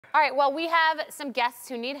All right, well, we have some guests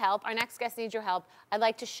who need help. Our next guest needs your help. I'd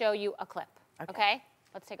like to show you a clip, okay?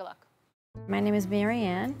 Let's take a look. My name is Mary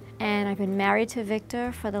Ann, and I've been married to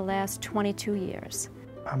Victor for the last 22 years.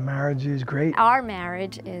 Our marriage is great. Our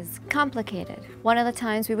marriage is complicated. One of the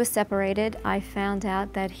times we were separated, I found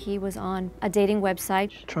out that he was on a dating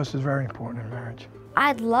website. Trust is very important in marriage.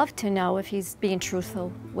 I'd love to know if he's being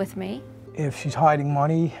truthful with me. If she's hiding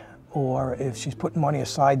money, or if she's putting money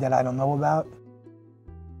aside that I don't know about.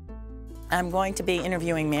 I'm going to be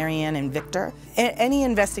interviewing Mary Ann and Victor. Any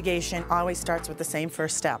investigation always starts with the same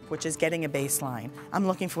first step, which is getting a baseline. I'm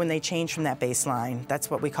looking for when they change from that baseline. That's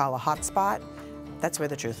what we call a hot spot. That's where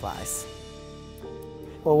the truth lies.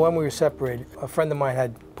 Well, when we were separated, a friend of mine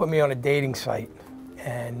had put me on a dating site,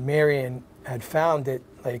 and Mary Ann had found it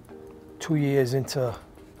like 2 years into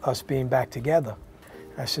us being back together.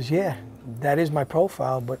 I says, yeah, that is my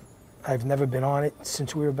profile, but I've never been on it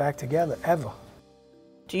since we were back together, ever.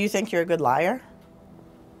 Do you think you're a good liar?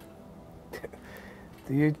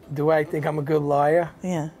 Do I think I'm a good liar?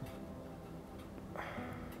 Yeah.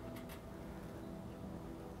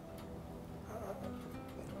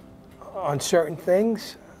 On certain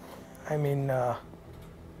things? I mean, no,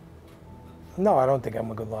 I don't think I'm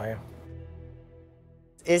a good liar.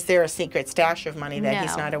 Is there a secret stash of money that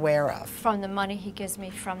he's not aware of? From the money he gives me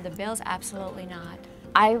from the bills, absolutely not.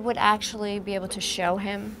 I would actually be able to show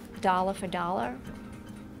him dollar for dollar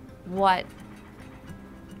what,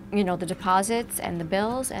 you know, the deposits and the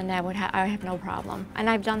bills, and I have no problem. And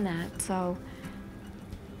I've done that, so.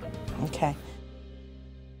 Okay.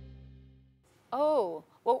 Oh,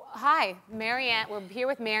 well, hi, Mary Ann. We're here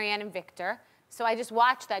with Mary Ann and Victor. So I just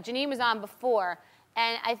watched that. Janine was on before,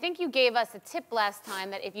 and I think you gave us a tip last time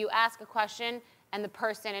that if you ask a question and the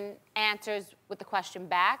person answers with the question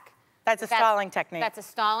back, That's a stalling technique. That's a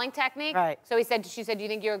stalling technique? Right. So she said, do you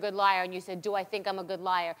think you're a good liar? And you said, do I think I'm a good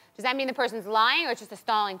liar? Does that mean the person's lying, or it's just a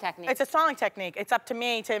stalling technique? It's a stalling technique. It's up to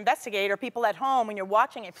me to investigate, or people at home, when you're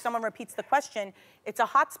watching, if someone repeats the question, it's a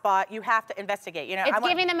hot spot, you have to investigate. You know, it's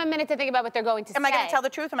giving them a minute to think about what they're going to say. Am I going to tell the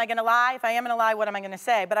truth? Am I going to lie? If I am going to lie, what am I going to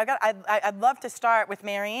say? But I'd love to start with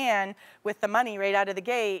Mary Ann with the money right out of the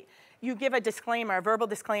gate. You give a disclaimer, a verbal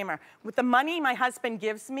disclaimer. With the money my husband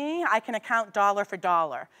gives me, I can account dollar for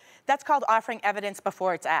dollar. That's called offering evidence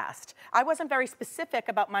before it's asked. I wasn't very specific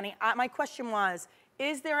about money. My question was,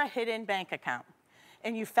 is there a hidden bank account?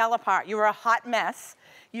 And you fell apart. You were a hot mess.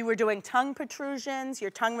 You were doing tongue protrusions. Your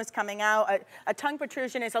tongue was coming out. A tongue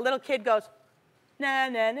protrusion is a little kid goes, na,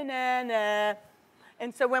 na, na, na, na.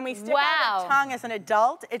 And so when we stick out our tongue as an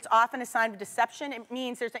adult, it's often a sign of deception. It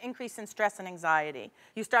means there's an increase in stress and anxiety.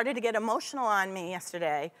 You started to get emotional on me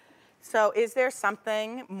yesterday. So is there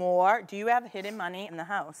something more? Do you have hidden money in the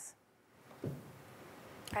house?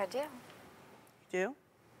 I do. You do?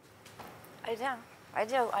 I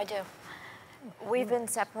do. We've been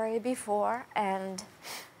separated before, and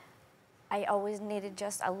I always needed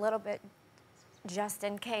just a little bit, just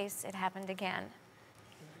in case it happened again,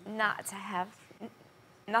 not to have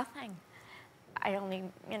nothing. I only,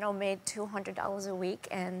 you know, made $200 a week,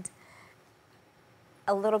 and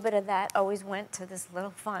a little bit of that always went to this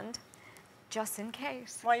little fund, just in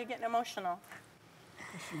case. Why are you getting emotional?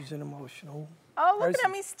 She's an emotional Oh, look at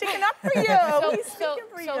him, he's sticking up for you. So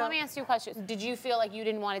let me ask you a question. Did you feel like you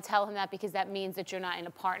didn't want to tell him that because that means that you're not in a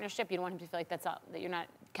partnership? You don't want him to feel like that you're not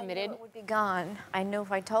committed? I knew it would be gone. I knew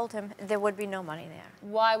if I told him, there would be no money there.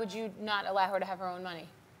 Why would you not allow her to have her own money?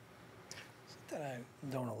 It's not that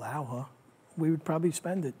I don't allow her. We would probably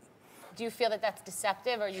spend it. Do you feel that that's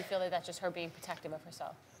deceptive, or you feel that that's just her being protective of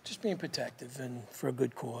herself? Just being protective and for a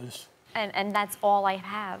good cause. And that's all I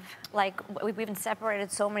have. Like, we've been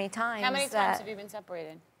separated so many times. How many times have you been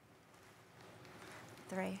separated?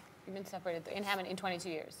 3. You've been separated in 22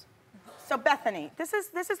 years. So Bethany, this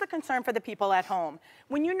is the concern for the people at home.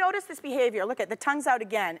 When you notice this behavior, look at the tongue's out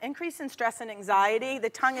again. Increase in stress and anxiety, the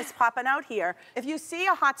tongue is popping out here. If you see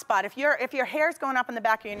a hot spot, if your hair's going up in the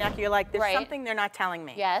back of your neck, you're like, there's something they're not telling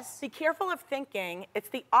me. Yes. Be careful of thinking it's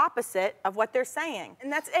the opposite of what they're saying.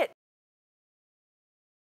 And that's it.